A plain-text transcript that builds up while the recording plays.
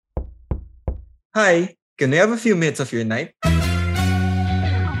Hi, can we have a few minutes of your night?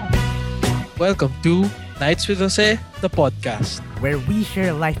 Welcome to Nights with Jose, the podcast. Where we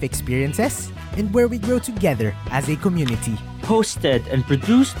share life experiences and where we grow together as a community. Hosted and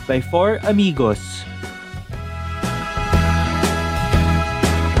produced by four amigos.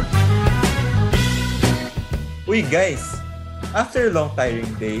 Uy guys, after a long tiring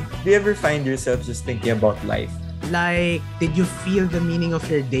day, do you ever find yourself just thinking about life? Like, did you feel the meaning of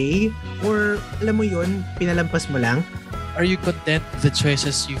your day? Or, alam mo yun, pinalampas mo lang? Are you content with the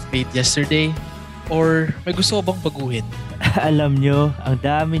choices you've made yesterday? Or may gusto ka bang baguhin? Alam nyo, ang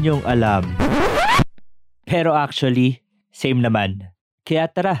dami nyong alam. Pero actually, same naman. Kaya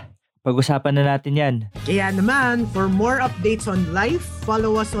tara, pag-usapan na natin yan. Kaya naman, for more updates on life,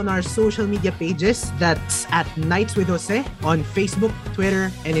 follow us on our social media pages. That's at Nights with Jose on Facebook,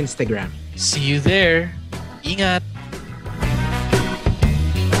 Twitter, and Instagram. See you there. Ingat!